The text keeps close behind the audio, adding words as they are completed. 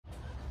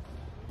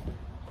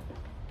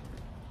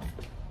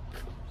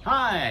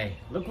Hi,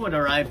 look what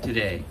arrived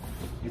today.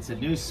 It's a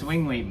new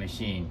swing weight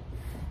machine.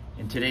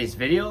 In today's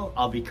video,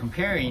 I'll be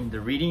comparing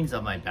the readings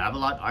of my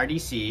Babolat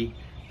RDC,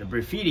 the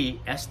Briffidi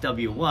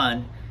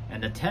SW1,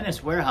 and the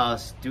Tennis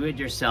Warehouse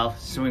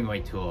do-it-yourself swing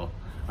weight tool.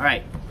 All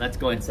right, let's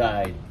go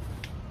inside.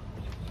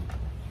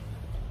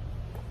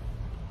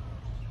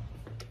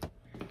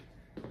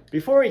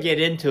 Before we get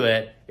into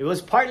it, it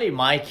was partly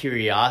my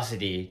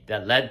curiosity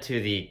that led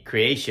to the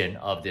creation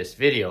of this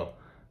video.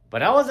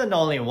 But I wasn't the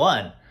only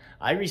one.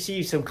 I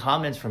received some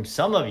comments from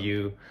some of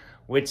you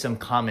with some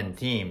common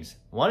themes.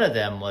 One of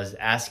them was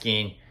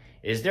asking,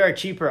 is there a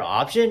cheaper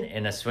option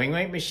in a swing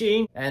weight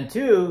machine? And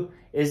two,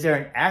 is there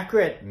an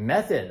accurate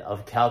method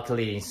of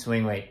calculating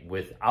swing weight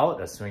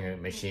without a swing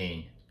weight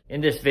machine?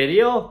 In this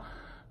video,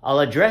 I'll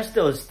address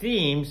those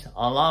themes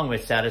along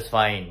with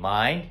satisfying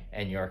mine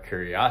and your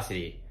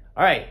curiosity.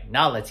 All right,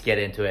 now let's get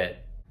into it.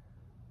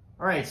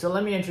 All right, so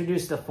let me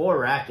introduce the 4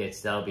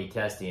 rackets that I'll be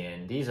testing,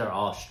 and these are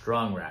all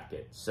strung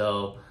rackets.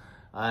 So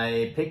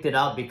I picked it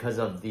out because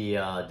of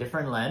the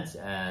different lengths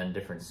and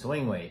different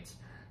swing weights.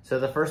 So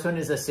the first one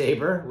is a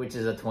Sabre, which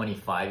is a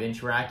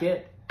 25-inch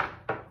racket.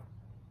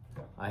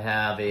 I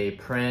have a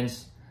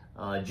Prince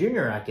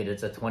junior racket.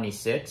 It's a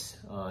 26,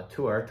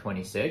 Tour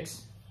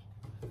 26.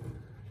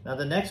 Now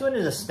the next one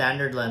is a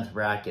standard length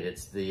racket.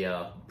 It's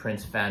the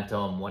Prince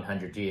Phantom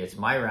 100G. It's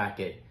my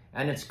racket,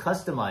 and it's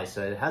customized,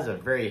 so it has a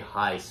very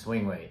high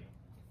swing weight.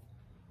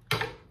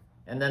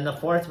 And then the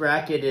 4th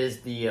racket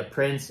is the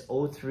Prince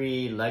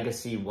 03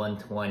 Legacy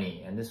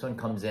 120, and this one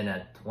comes in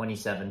at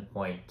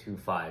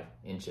 27.25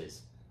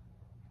 inches.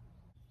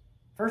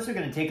 First, we're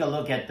going to take a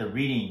look at the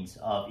readings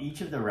of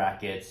each of the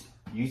rackets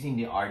using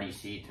the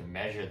RDC to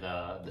measure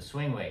the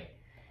swing weight.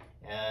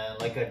 And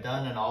like I've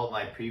done in all of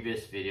my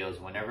previous videos,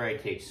 whenever I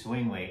take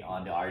swing weight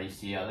on the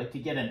RDC, I like to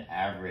get an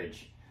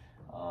average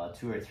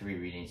 2 or 3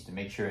 readings to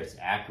make sure it's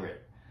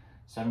accurate.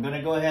 So I'm going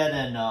to go ahead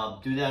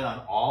and do that on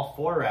all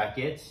 4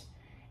 rackets,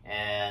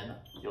 and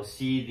you'll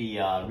see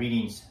the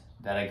readings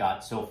that I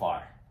got so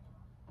far.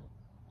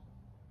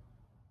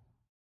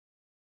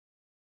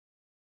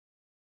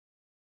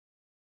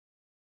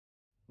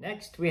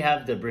 Next, we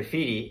have the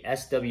Briffidi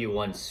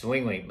SW1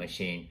 Swingweight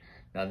Machine.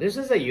 Now, this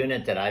is a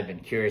unit that I've been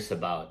curious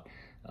about.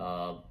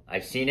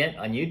 I've seen it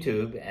on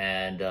YouTube,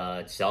 and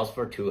it sells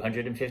for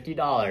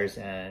 $250,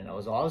 and I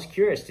was always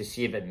curious to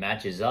see if it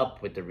matches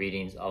up with the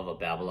readings of a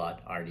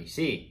Babolat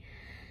RDC.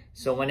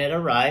 So when it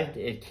arrived,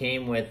 it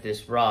came with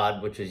this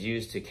rod, which was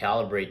used to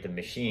calibrate the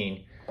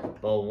machine.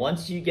 But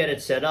once you get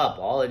it set up,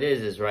 all it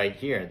is right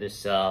here.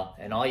 This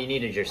and all you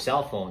need is your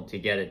cell phone to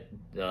get it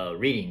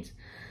readings.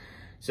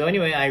 So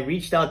anyway, I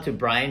reached out to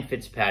Brian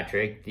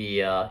Fitzpatrick,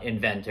 the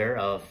inventor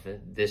of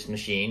this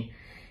machine,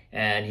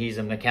 and he's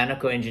a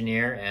mechanical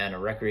engineer and a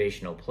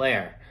recreational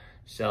player.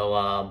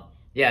 So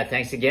yeah,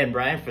 thanks again,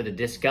 Brian, for the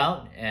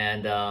discount.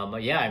 And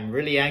yeah, I'm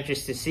really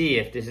anxious to see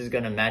if this is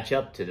going to match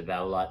up to the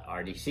Babolat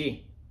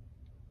RDC.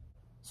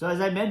 So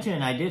as I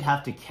mentioned, I did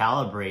have to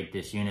calibrate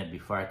this unit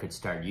before I could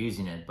start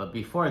using it. But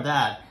before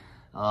that,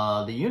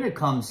 the unit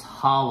comes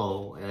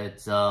hollow.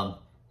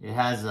 It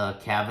has a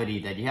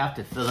cavity that you have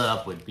to fill it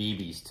up with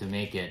BBs to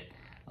make it,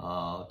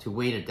 to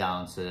weight it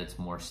down so that it's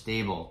more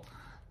stable.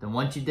 Then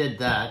once you did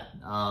that,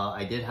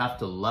 I did have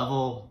to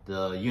level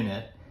the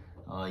unit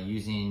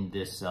using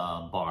this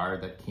bar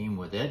that came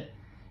with it.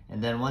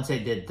 And then once I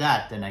did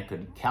that, then I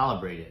could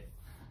calibrate it.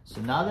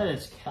 So now that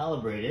it's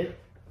calibrated,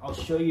 I'll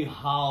show you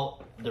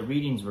how the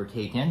readings were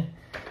taken.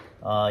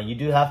 You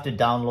do have to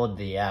download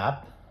the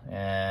app,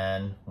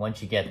 and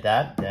once you get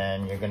that,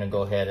 then you're gonna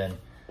go ahead and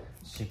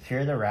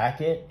secure the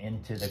racket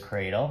into the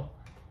cradle.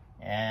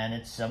 And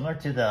it's similar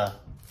to the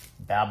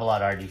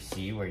Babolat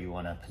RDC, where you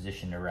wanna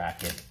position the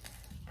racket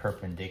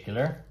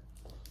perpendicular.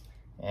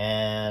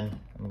 And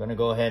I'm gonna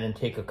go ahead and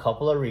take a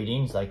couple of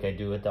readings like I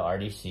do with the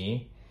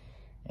RDC.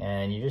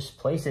 And you just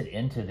place it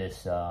into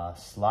this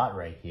slot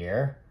right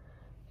here.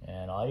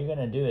 And all you're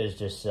gonna do is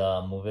just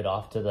move it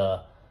off to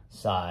the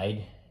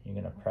side. You're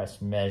gonna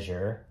press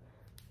measure,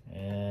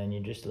 and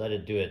you just let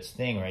it do its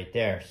thing right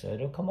there. So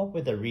it'll come up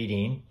with a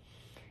reading,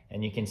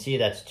 and you can see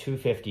that's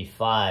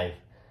 255.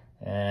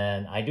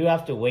 And I do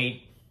have to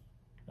wait.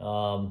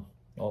 I'm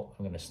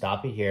gonna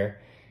stop it here.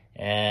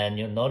 And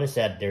you'll notice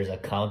that there's a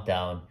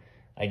countdown.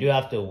 I do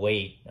have to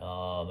wait,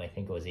 I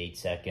think it was 8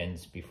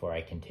 seconds before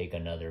I can take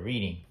another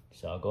reading.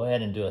 So I'll go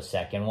ahead and do a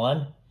second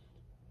one.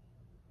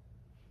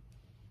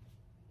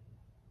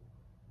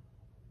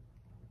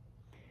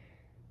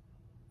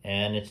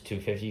 And it's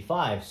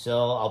 255.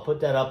 So I'll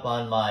put that up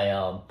on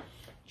my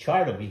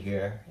chart over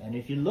here. And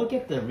if you look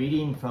at the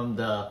reading from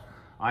the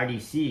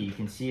RDC, you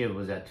can see it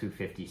was at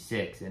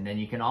 256. And then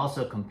you can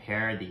also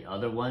compare the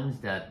other ones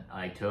that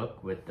I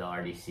took with the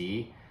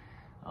RDC.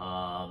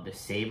 The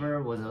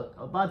Sabre was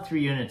about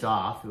 3 units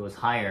off. It was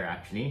higher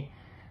actually.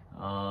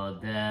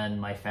 Then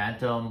my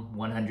Phantom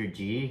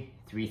 100G,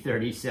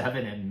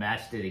 337, it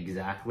matched it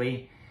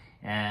exactly.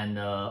 And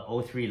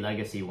 03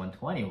 Legacy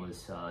 120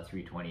 was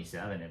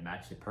 327. It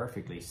matched it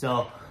perfectly.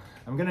 So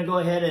I'm gonna go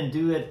ahead and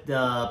do it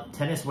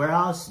Tennis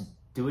Warehouse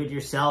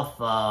do-it-yourself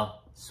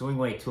swing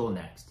weight tool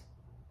next.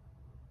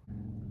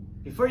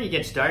 Before you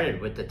get started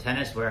with the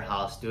Tennis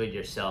Warehouse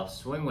do-it-yourself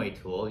swing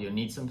weight tool, you'll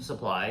need some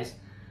supplies.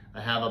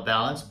 I have a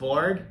balance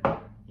board,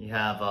 you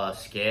have a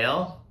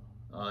scale.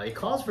 It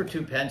calls for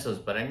 2 pencils,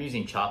 but I'm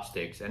using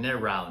chopsticks and they're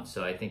round,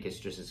 so I think it's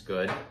just as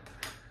good.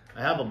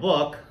 I have a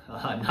book,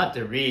 not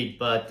to read,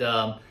 but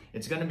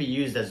it's going to be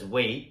used as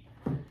weight.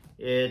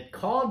 It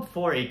called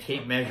for a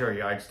tape measure or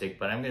yardstick,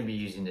 but I'm going to be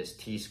using this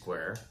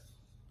T-square,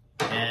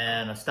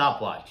 and a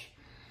stopwatch.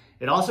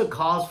 It also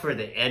calls for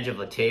the edge of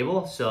a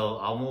table, so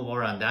I'll move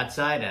over on that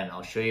side and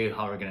I'll show you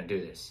how we're going to do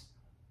this.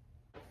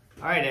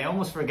 Alright, I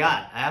almost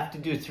forgot. I have to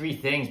do 3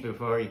 things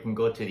before you can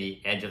go to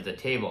the edge of the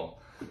table.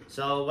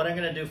 So what I'm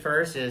going to do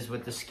first is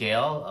with the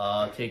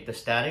scale, take the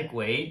static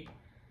weight,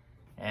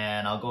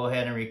 and I'll go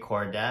ahead and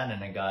record that,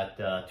 and I got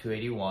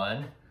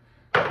 281.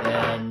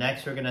 And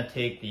next we're going to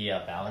take the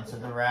balance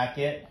of the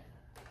racket.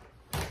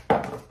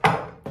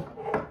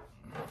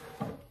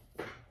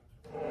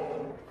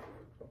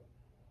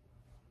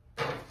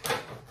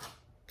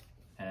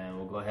 And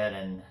we'll go ahead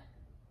and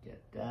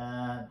get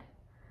that.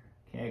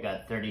 Okay, I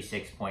got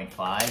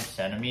 36.5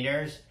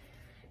 centimeters.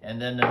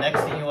 And then the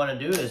next thing you want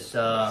to do is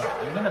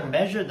I'm going to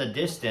measure the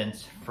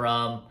distance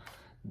from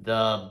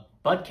the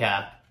butt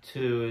cap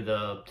to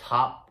the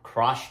top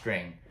cross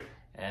string.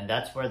 And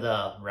that's where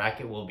the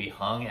racket will be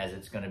hung as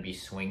it's going to be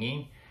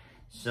swinging.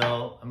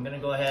 So I'm going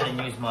to go ahead and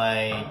use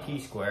my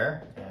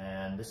T-square,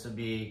 and this will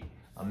be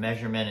a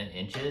measurement in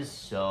inches.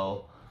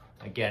 So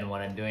again,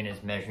 what I'm doing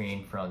is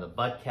measuring from the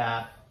butt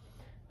cap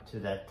to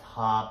that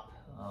top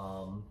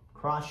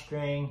cross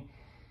string.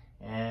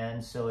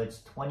 And so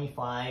it's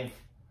 25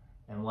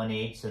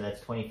 1/8, so that's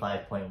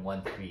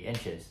 25.13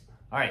 inches.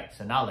 All right,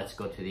 so now let's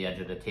go to the edge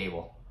of the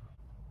table.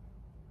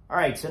 All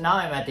right, so now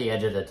I'm at the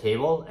edge of the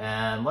table,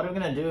 and what I'm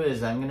gonna do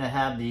is I'm gonna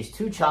have these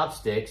 2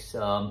 chopsticks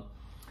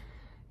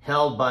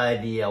held by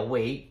the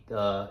weight,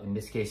 in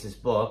this case this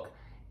book,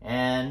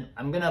 and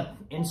I'm gonna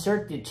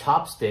insert the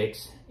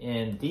chopsticks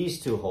in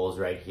these 2 holes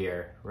right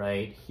here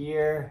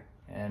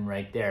and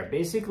right there.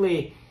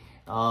 Basically,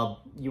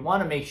 you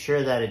wanna make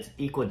sure that it's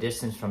equal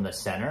distance from the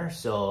center.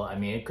 So, I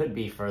mean, it could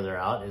be further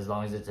out as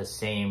long as it's the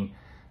same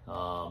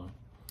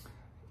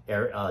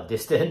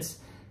distance.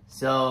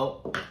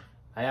 So,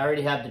 I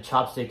already have the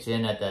chopsticks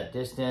in at that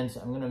distance.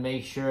 I'm gonna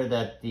make sure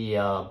that the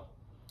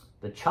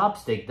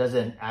chopstick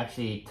doesn't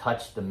actually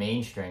touch the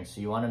main string.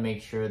 So you wanna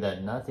make sure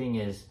that nothing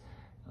is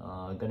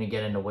gonna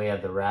get in the way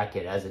of the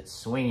racket as it's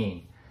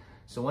swinging.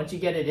 So once you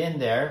get it in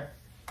there,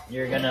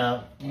 you're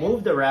gonna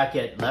move the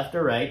racket left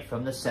or right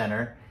from the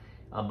center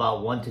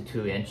about 1 to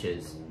 2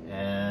 inches.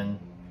 And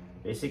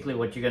basically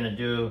what you're gonna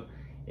do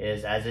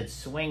is as it's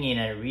swinging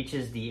and it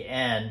reaches the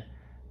end,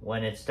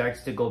 when it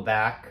starts to go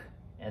back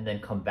and then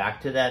come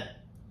back to that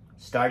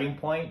starting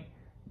point,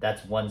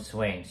 that's 1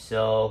 swing.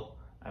 So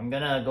I'm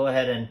gonna go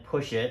ahead and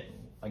push it,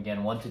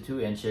 again 1 to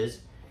 2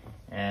 inches,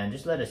 and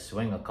just let it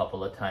swing a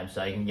couple of times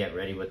so I can get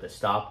ready with the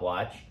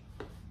stopwatch.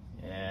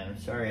 And I'm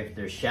sorry if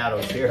there's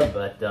shadows here,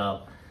 but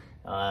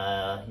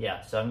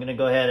yeah, so I'm gonna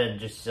go ahead and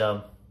just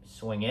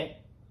swing it.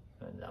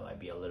 That might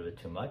be a little bit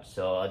too much,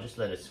 so I'll just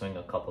let it swing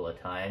a couple of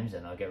times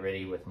and I'll get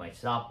ready with my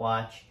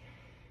stopwatch.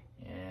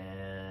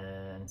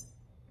 And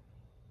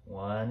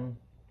 1,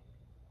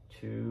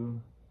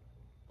 2,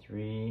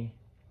 3,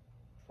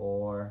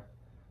 4,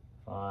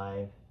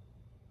 5,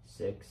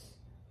 6,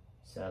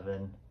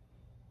 7,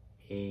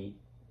 8,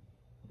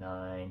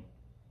 9,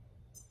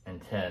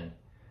 and 10.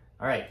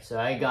 All right, so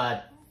I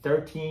got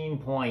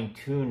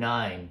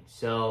 13.29.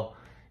 So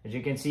as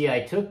you can see,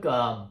 I took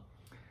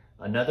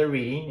another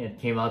reading. It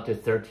came out to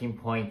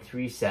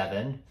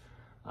 13.37.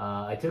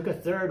 I took a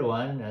third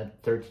one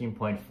at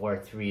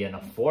 13.43 and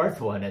a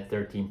fourth one at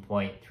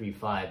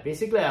 13.35.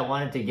 Basically, I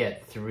wanted to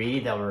get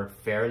 3 that were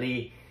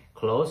fairly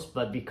close,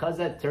 but because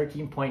that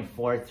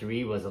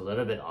 13.43 was a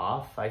little bit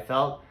off, I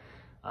felt,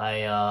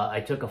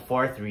 I took a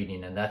 4th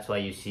reading, and that's why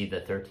you see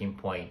the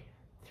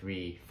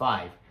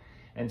 13.35.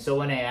 And so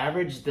when I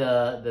averaged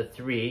the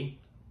 3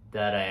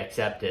 that I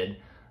accepted,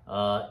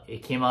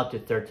 it came out to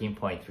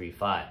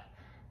 13.35.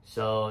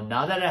 So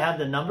now that I have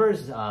the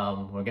numbers,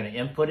 we're going to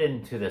input it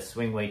into the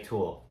swing weight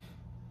tool.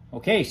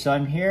 Okay, so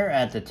I'm here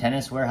at the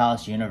Tennis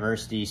Warehouse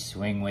University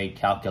swing weight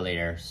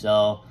calculator.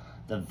 So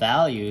the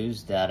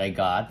values that I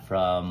got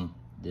from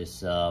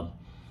this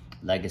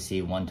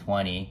Legacy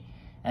 120,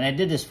 and I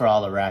did this for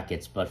all the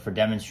rackets, but for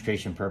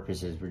demonstration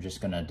purposes, we're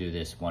just going to do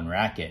this 1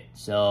 racket.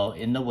 So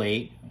in the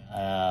weight,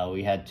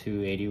 we had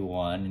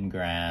 281 in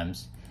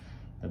grams.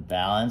 The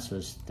balance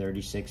was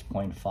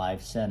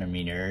 36.5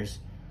 centimeters.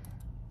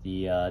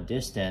 The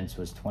distance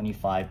was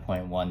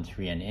 25.13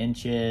 in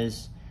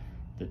inches.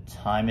 The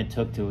time it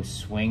took to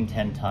swing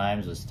 10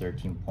 times was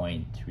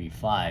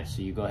 13.35.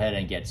 So you go ahead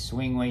and get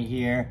swing weight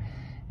here,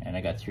 and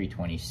I got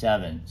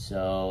 327.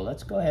 So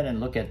let's go ahead and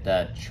look at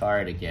that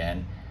chart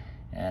again.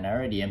 And I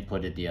already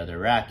inputted the other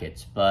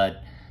rackets,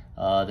 but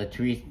the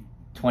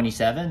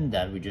 327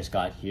 that we just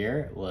got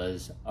here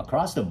was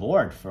across the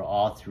board for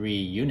all 3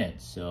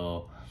 units.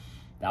 So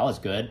that was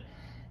good.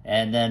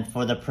 And then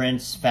for the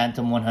Prince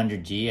Phantom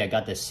 100G, I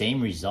got the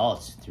same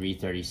results,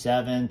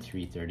 337,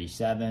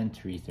 337,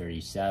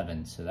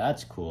 337. So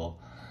that's cool.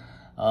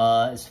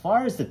 As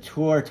far as the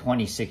Tour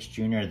 26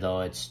 Junior though,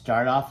 it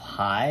started off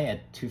high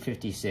at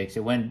 256.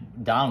 It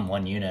went down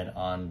 1 unit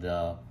on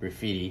the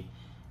Briffidi,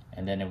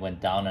 and then it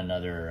went down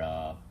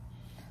another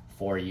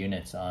 4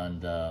 units on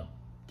the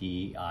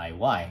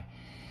DIY.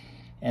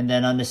 And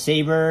then on the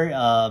Sabre,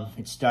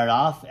 it started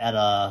off at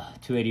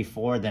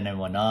 284, then it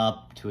went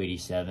up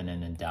 287,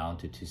 and then down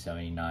to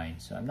 279.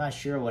 So I'm not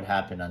sure what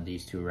happened on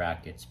these 2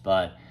 rackets,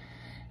 but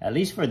at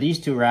least for these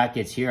 2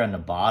 rackets here on the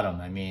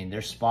bottom, I mean,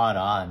 they're spot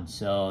on.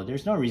 So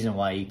there's no reason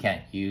why you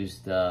can't use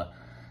the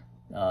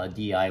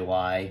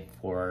DIY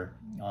for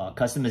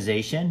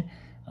customization.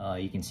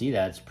 You can see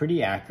that it's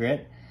pretty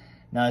accurate.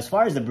 Now, as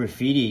far as the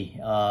Briffidi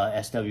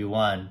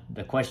SW1,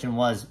 the question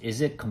was,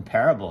 is it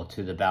comparable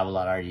to the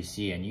Babolat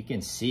RDC? And you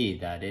can see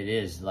that it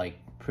is like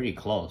pretty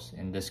close.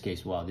 In this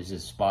case, well, this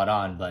is spot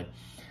on, but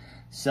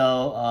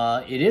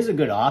so it is a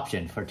good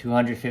option for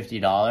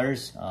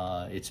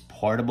 $250. It's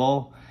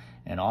portable,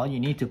 and all you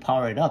need to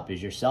power it up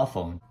is your cell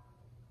phone.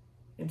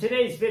 In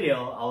today's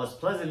video, I was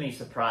pleasantly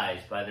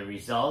surprised by the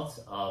results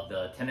of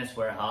the Tennis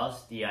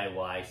Warehouse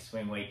DIY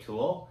swing weight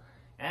tool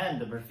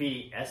and the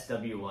Briffidi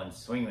SW1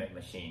 Swingweight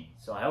Machine.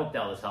 So I hope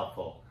that was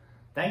helpful.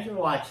 Thanks for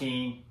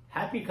watching.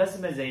 Happy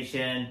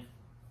customization,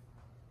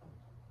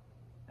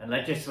 and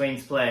let your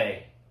swings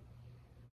play.